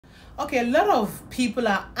Okay, a lot of people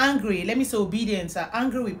are angry. Let me say obedience are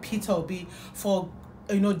angry with Peter Obi for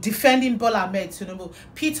defending Bola Ahmed Tinubu.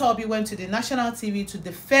 Peter Obi went to the national TV to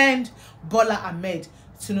defend Bola Ahmed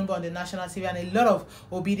Tinubu on the national TV, and a lot of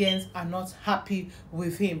obedience are not happy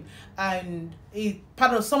with him. And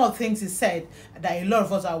part of some of the things he said that a lot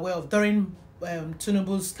of us are aware of during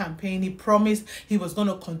Tinubu's campaign. He promised he was going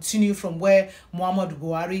to continue from where Muhammadu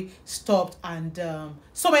Buhari stopped, and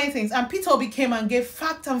so many things. And Peter Obi came and gave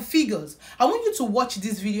facts and figures. I want you to watch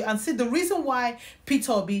this video and see the reason why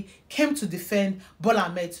Peter Obi came to defend Bola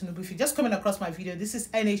Ahmed Tinubu. If you're just coming across my video, this is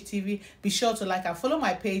NHTV. Be sure to like and follow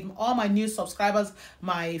my page. All my new subscribers,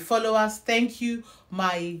 my followers, thank you.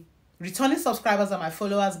 My returning subscribers and my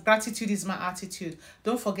followers, gratitude is my attitude.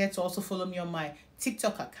 Don't forget to also follow me on my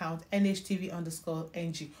TikTok account,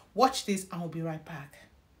 NHTV_NG. Watch this and we'll be right back.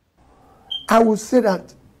 I would say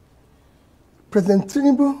that President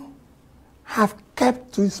Tinubu have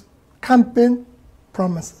kept to his campaign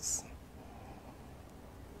promises.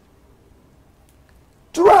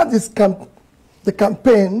 Throughout the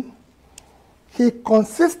campaign, he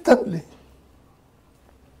consistently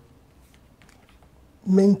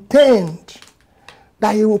maintained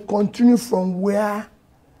that he will continue from where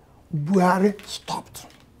Buhari stopped.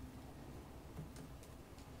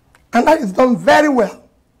 And that is done very well.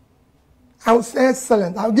 I would say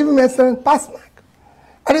excellent. I'll give him excellent pass mark.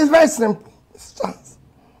 And it's very simple.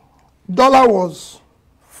 Dollar was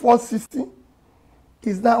 460,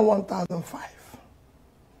 is now 1,005.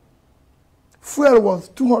 Fuel was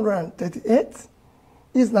 238,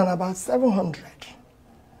 is now about 700.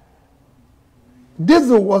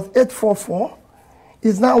 Diesel was 844,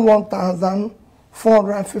 is now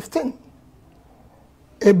 1,415.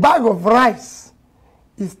 A bag of rice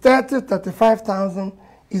is 35,000,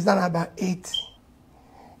 is now about 80.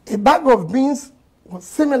 A bag of beans was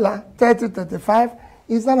similar, 35,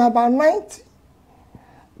 is now about 90.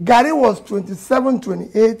 Gari was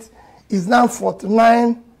 27.28, is now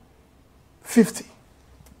 49.50.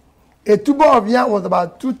 A tuber of yam was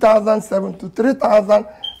about 2,007 to 3,000,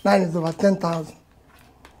 now is over 10,000.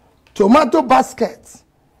 Tomato basket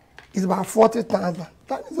is about 40,000.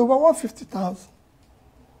 That is over 150,000.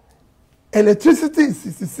 Electricity is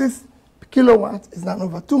 66 kilowatts, is now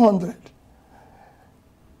over 200.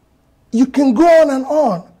 You can go on and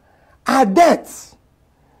on. Our debts,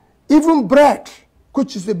 even bread,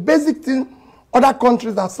 which is a basic thing other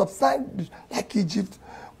countries that subside, like Egypt,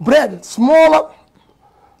 bread, smaller,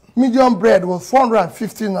 medium bread was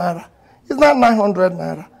 450 naira. It's not 900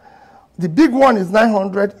 naira. The big one is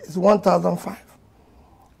 900, is 1,005.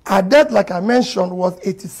 Our debt, like I mentioned, was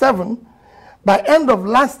 87. By end of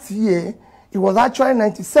last year, it was actually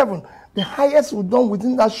 97. The highest we've done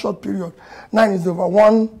within that short period. Now is over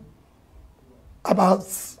about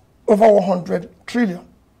over 100 trillion.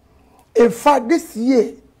 In fact, this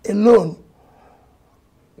year alone,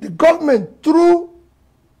 the government, through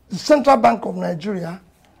the Central Bank of Nigeria,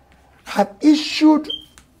 have issued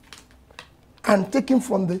and taken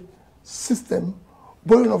from the system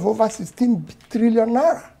borrowing of over 16 trillion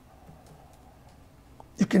naira.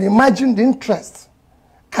 You can imagine the interest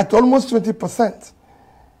at almost 20%.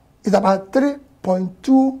 It's about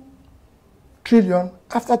 3.2 trillion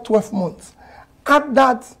after 12 months. At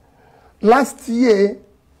that, last year,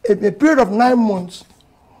 in a period of 9 months,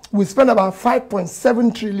 we spent about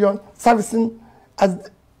 5.7 trillion servicing as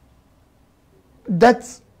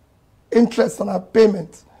debt interest on our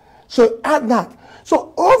payments. So add that.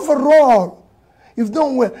 So overall, you've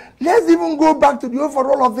done well. Let's even go back to the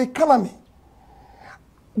overall of the economy.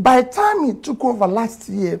 By the time he took over last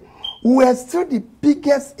year, we were still the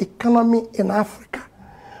biggest economy in Africa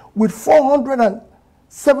with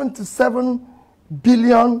 $477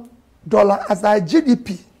 billion as our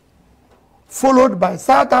GDP, followed by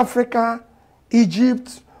South Africa,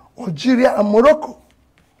 Egypt, Algeria, and Morocco.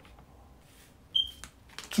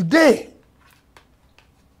 Today,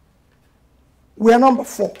 we are number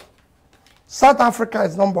 4. South Africa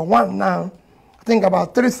is number 1 now, I think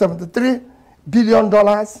about $373 billion.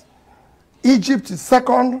 Egypt is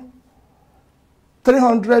second,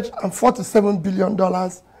 $347 billion,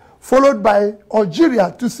 followed by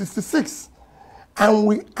Algeria, 266. And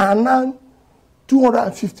we are now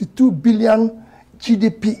 252 billion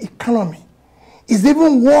GDP economy. It's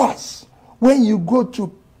even worse when you go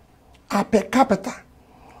to our per capita.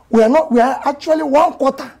 We are actually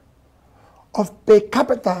 1/4 of per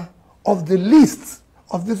capita of the list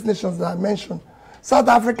of these nations that I mentioned. South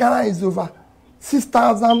Africa is over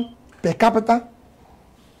 6,000 per capita.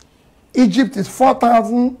 Egypt is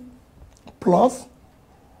 4,000 plus.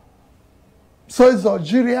 So is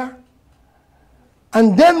Algeria.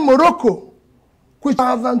 And then Morocco which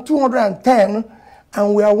 1,210,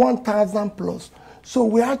 and we are 1,000 plus. So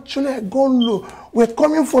we actually have gone low. We're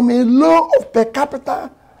coming from a low of per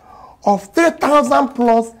capita of 3,000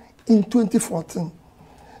 plus in 2014.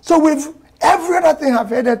 So with every other thing have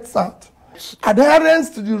headed south.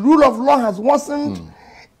 Adherence to the rule of law has worsened.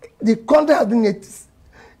 The country has been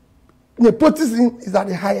nepotism is at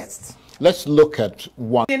the highest. Let's look at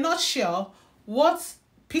one. In a nutshell, what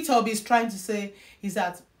Peter Obi is trying to say is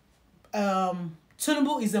that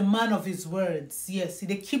Tinubu is a man of his words. Yes,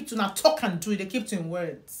 they keep to not talk and do it. They keep to in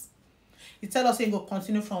words. He tell us he go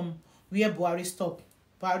continue from where Buhari stop.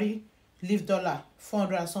 Buhari leave dollar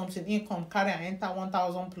 400 and something income carry and enter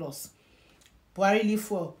 1,000 plus. Buhari leave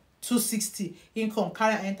for 260 income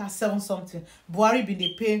carry and enter 7 something. Buhari been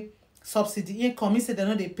they pay subsidy income. He said they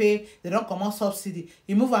know they pay, they don't come out subsidy.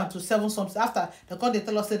 He move on to 7 something. After the court they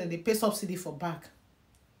tell us that they pay subsidy for back.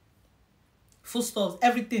 Foodstuffs,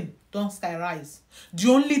 everything don't sky rise. The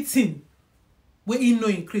only thing where he no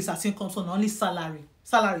increase as income on only salary.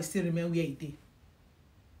 Salary still remain where it is.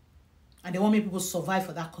 And they want me people survive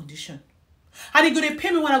for that condition. And they're going to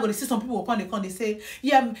pay me when I go to see some people upon the con. They say,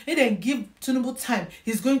 yeah, they didn't give Tinubu time.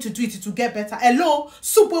 He's going to do it to get better. Hello,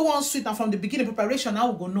 super one sweet and from the beginning preparation, I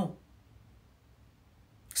will go no.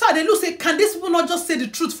 So they look say, can these people not just say the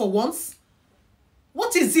truth for once?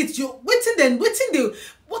 What is it? You waiting then,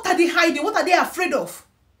 what are they hiding? What are they afraid of?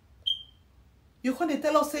 You can't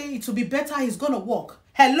tell us say it will be better, he's gonna work.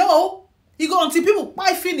 Hello? You go until people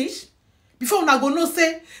buy finish. Before I go no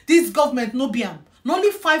say this government no be am. Not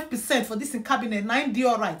only 5% for this in cabinet, 9 D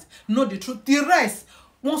all right. Know the truth. The rest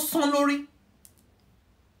one sonori.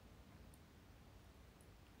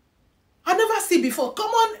 I never see before. Come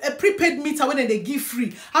on, a prepaid meter when they give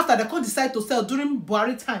free after they can't decide to sell during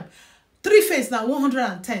Buhari time. 3 phase now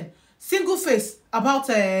 110. Single phase about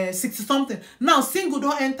 60 something. Now single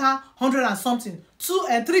don't enter 100 and something. 2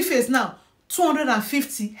 and 3 phase now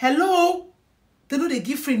 250. Hello, they know they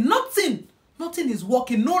give free. Nothing is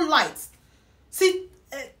working. No lights. See,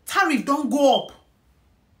 tariff don't go up,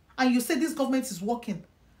 and you say this government is working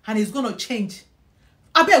and it's gonna change.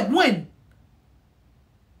 I beg when?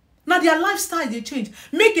 Now their lifestyle they change.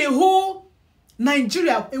 Make a whole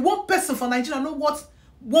Nigeria, a one person for Nigeria know what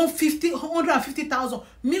 150,000.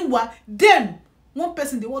 Meanwhile, them one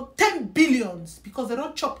person they want 10 billions because they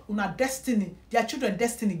don't chop on our destiny, their children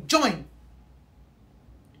destiny. Join.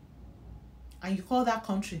 And you call that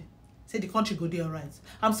country, say the country go there alright.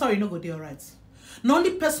 I'm sorry, no go there alright. The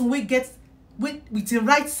only person we get with the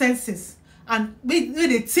right senses and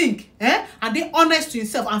they think, and they honest to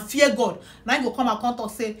himself and fear God. Now you go come and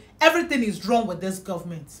talk say everything is wrong with this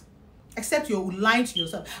government. Except you're lying to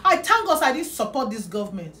yourself. I thank God I didn't support this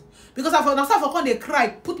government. Because I for they cry,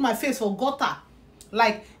 put my face for gutter.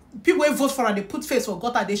 Like people who vote for and they put face for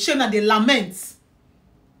gutter, they shame and they lament.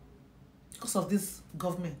 Because of this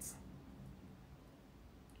government.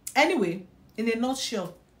 Anyway, in a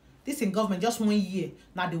nutshell, this in government just 1 year,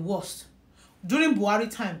 now the worst. During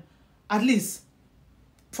Buhari time, at least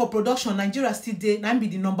for production, Nigeria still there, now be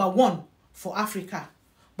the #1 for Africa.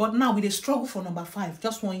 But now we they struggle for #5,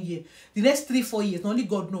 just 1 year. The next 3-4 years, only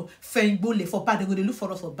God know. Fengbole for bad, they're going to look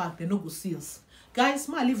for us for back, they no go see us. Guys,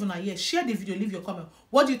 my leave on here. Share the video, leave your comment.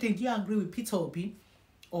 What do you think? Do you agree with Peter Obi?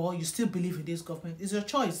 Or you still believe in this government? It's your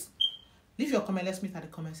choice. Leave your comment. Let's meet at the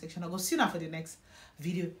comment section. I'll go see you now for the next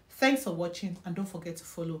video. Thanks for watching and don't forget to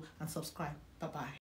follow and subscribe. Bye-bye.